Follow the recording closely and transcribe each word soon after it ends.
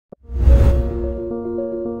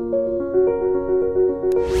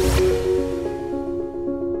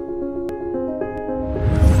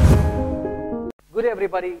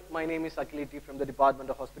everybody, my name is AKHIL ET from the Department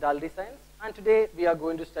of Hospitality Science, and today we are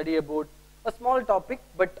going to study about a small topic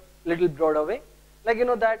but little broader way, like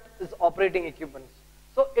that is operating equipments.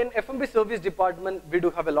 So in F&B service department we do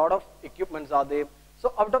have a lot of equipments are there.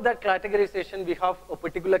 So out of that categorization we have a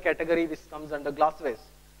particular category which comes under glasswares.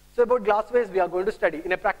 So about glasswares we are going to study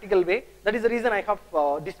in a practical way. That is the reason I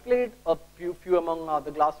have displayed a few among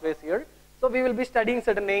the glasswares here. So we will be studying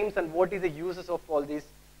certain names and what is the uses of all these,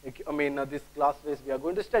 these glasswares we are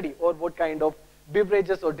going to study, or what kind of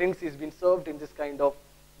beverages or drinks is being served in this kind of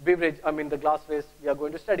beverage, the glasswares we are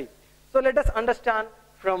going to study. So let us understand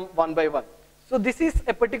from one by one. So this is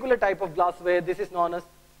a particular type of glassware. This is known as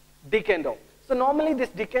decanter. So normally this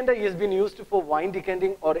decanter is being used for wine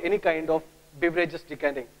decanting or any kind of beverages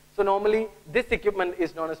decanting. So normally this equipment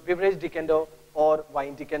is known as beverage decanter or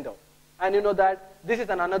wine decanter. And you know that this is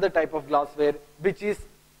another type of glassware which is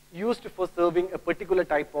used for serving a particular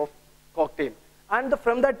type of cocktail. And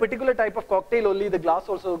from that particular type of cocktail only the glass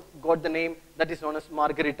also got the name that is known as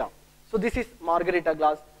margarita. So this is margarita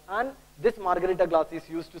glass, and this margarita glass is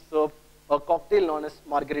used to serve a cocktail known as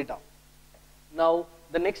margarita. Now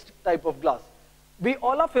the next type of glass. We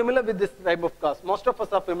all are familiar with this type of glass. Most of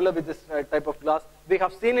us are familiar with this type of glass. We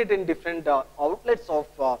have seen it in different outlets of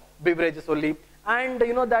beverages only. And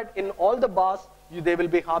you know that in all the bars, they will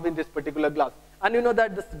be having this particular glass. And you know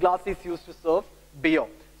that this glass is used to serve beer.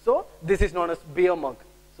 So this is known as beer mug.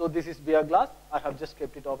 So this is beer glass. I have just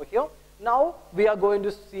kept it over here. Now we are going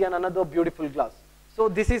to see another beautiful glass. So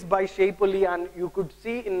this is by shape only, and you could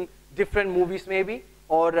see in different movies maybe,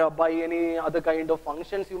 or by any other kind of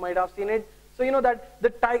functions you might have seen it. So you know that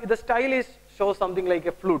the style is shows something like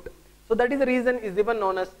a flute. So that is the reason is even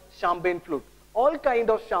known as champagne flute. All kind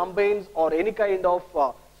of champagnes or any kind of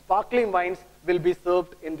sparkling wines will be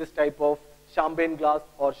served in this type of champagne glass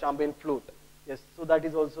or champagne flute. Yes, so that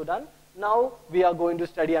is also done. Now we are going to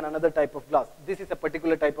study another type of glass. This is a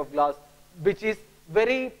particular type of glass which is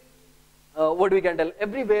very, what we can tell,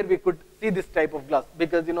 everywhere we could see this type of glass,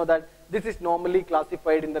 because you know that this is normally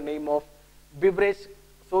classified in the name of beverage.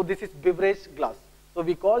 So this is beverage glass. So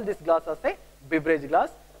we call this glass as a beverage glass.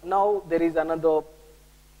 Now there is another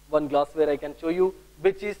one glassware I can show you,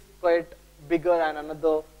 which is quite bigger and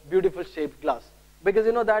another beautiful shaped glass. Because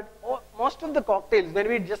you know that most of the cocktails, when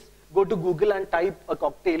we just go to Google and type a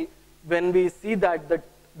cocktail, when we see that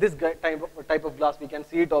this type of glass, we can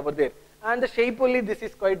see it over there. And the shape only, this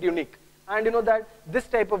is quite unique. And you know that this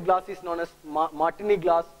type of glass is known as martini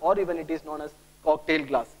glass, or even it is known as cocktail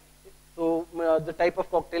glass. So the type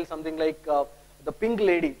of cocktail, something like the Pink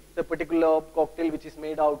Lady, the particular cocktail which is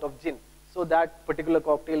made out of gin. So that particular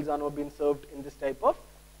cocktails are now being served in this type of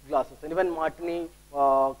glasses. And even martini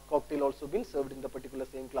cocktail also been served in the particular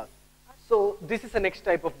same glass. So this is the next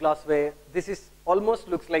type of glassware. This is almost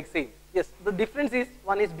looks like same. Yes, the difference is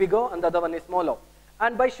one is bigger and the other one is smaller.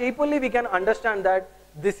 And by shape only we can understand that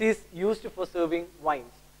this is used for serving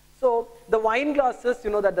wines. So the wine glasses, you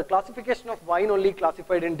know that the classification of wine only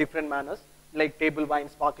classified in different manners, like table wine,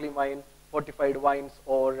 sparkling wine, fortified wines,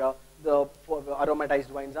 or the aromatized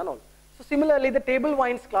wines and all. So similarly, the table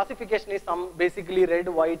wines classification is some basically red,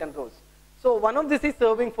 white and rose. So one of this is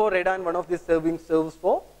serving for red and one of this serves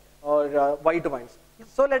for white wines.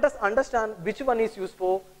 So let us understand which one is used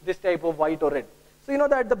for this type of white or red. So you know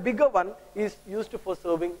that the bigger one is used for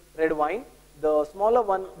serving red wine. The smaller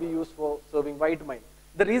one we use for serving white wine.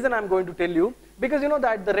 The reason I am going to tell you, because you know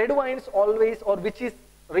that the red wines always, or which is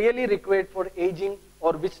really required for aging,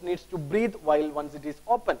 or which needs to breathe while once it is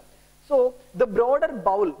open. So the broader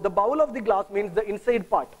bowl, the bowl of the glass means the inside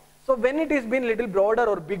part. So when it is been little broader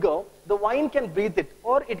or bigger, the wine can breathe it,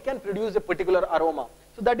 or it can produce a particular aroma.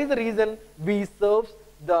 So that is the reason we serve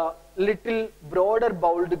the little broader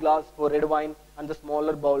bowled glass for red wine and the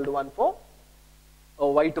smaller bowled one for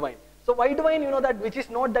white wine. So white wine, you know that which is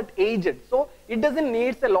not that aged. So it doesn't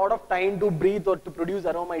need a lot of time to breathe or to produce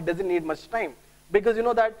aroma. It doesn't need much time. Because you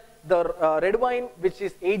know that the red wine, which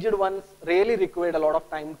is aged ones, really required a lot of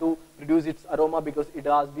time to produce its aroma, because it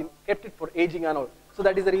has been kept it for aging and all. So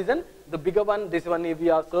that is the reason the bigger one, this one we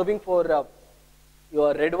are serving for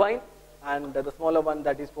your red wine, and the smaller one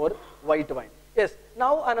that is for white wine. Yes,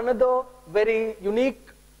 now another very unique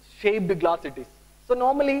shaped glass it is. So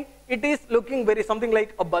normally it is looking very something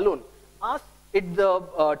like a balloon. As it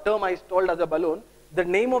the term I told as a balloon, the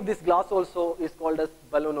name of this glass also is called as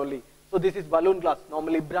balloon only. So this is balloon glass,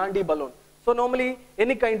 normally brandy balloon. So normally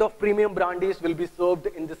any kind of premium brandies will be served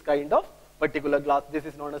in this kind of particular glass. This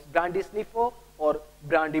is known as brandy sniffer or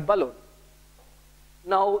brandy balloon.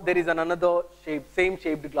 Now there is another shape, same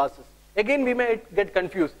shaped glasses. Again we may get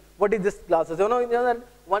confused. What is this glasses? You know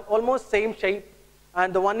one almost same shape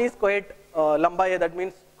and the one is quite lambaye, that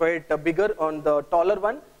means quite bigger on the taller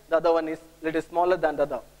one, the other one is little smaller than the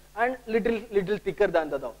other, and little thicker than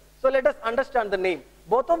the other. So let us understand the name.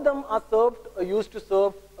 Both of them are served, used to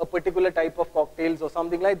serve a particular type of cocktails or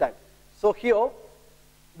something like that. So here,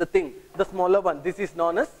 the smaller one, this is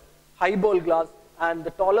known as highball glass, and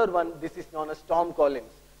the taller one, this is known as Tom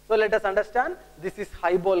Collins. So let us understand, this is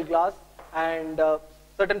highball glass, and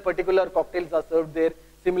certain particular cocktails are served there.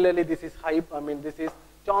 Similarly, this is this is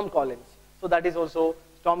Tom Collins. So that is also,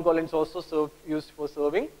 Tom Collins also used for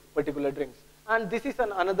serving particular drinks. And this is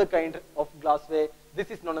another kind of glassware.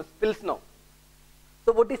 This is known as Pilsner.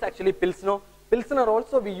 So what is actually Pilsner? Pilsner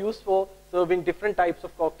also we use for serving different types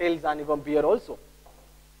of cocktails and even beer also.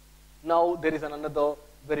 Now there is another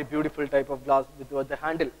very beautiful type of glass with the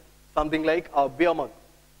handle, something like a beer mug.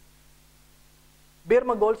 Beer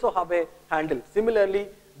mug also have a handle. Similarly,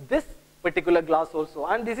 this particular glass also,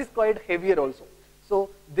 and this is quite heavier also. So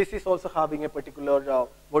this is also having a particular,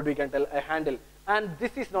 what we can tell, a handle. And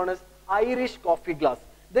this is known as Irish coffee glass.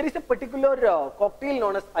 There is a particular cocktail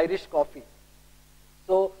known as Irish coffee.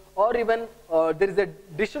 So, or even there is a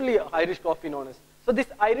dish only Irish coffee known as. So this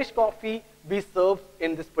Irish coffee we serve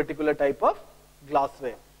in this particular type of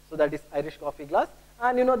glassware. So that is Irish coffee glass.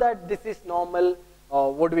 And you know that this is normal,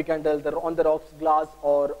 what we can tell, the on the rocks glass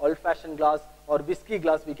or old fashioned glass or whiskey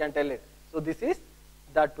glass we can tell it. So this is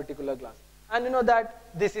that particular glass. And you know that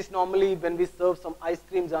this is normally when we serve some ice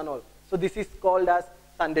creams and all. So this is called as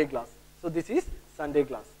Sunday glass. So this is Sunday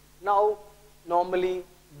glass. Now normally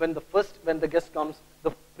when the guest comes,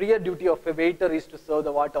 the prior duty of a waiter is to serve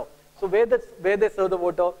the water. So where they serve the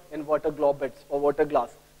water? In water globettes or water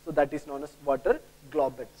glass. So that is known as water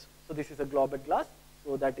globettes. So this is a globette glass.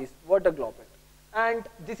 So that is water globette. And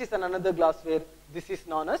this is another glassware. This is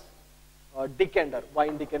known as decanter,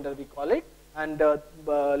 wine decanter we call it. And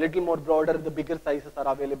little more broader, the bigger sizes are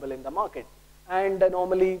available in the market. And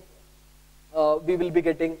normally we will be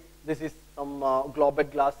getting, this is some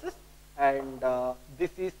globette glasses. And this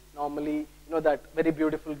is normally, you know, that very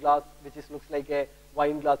beautiful glass which is looks like a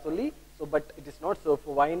wine glass only. So but it is not served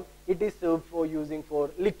for wine, it is served for using for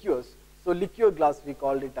liqueurs. So liqueur glass we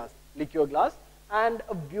called it as liqueur glass. And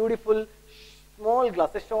a beautiful small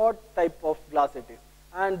glass, a short type of glass it is.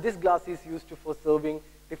 And this glass is used for serving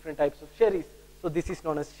different types of sherries. So this is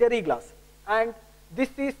known as sherry glass. And this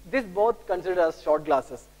both considered as short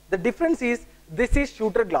glasses. The difference is this is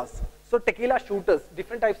shooter glass. So tequila shooters,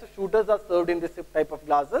 different types of shooters are served in this type of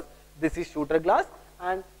glasses. This is shooter glass,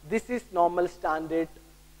 and this is normal standard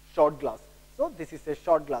short glass. So this is a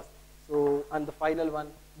short glass. So, and the final one,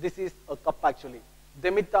 this is a cup actually.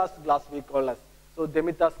 Demita's glass we call as. So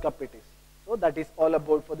Demita's cup it is. So that is all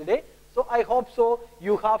about for the day. So I hope so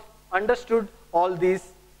you have understood all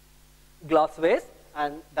these glasswares,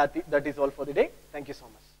 and that is all for the day. Thank you so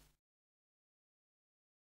much.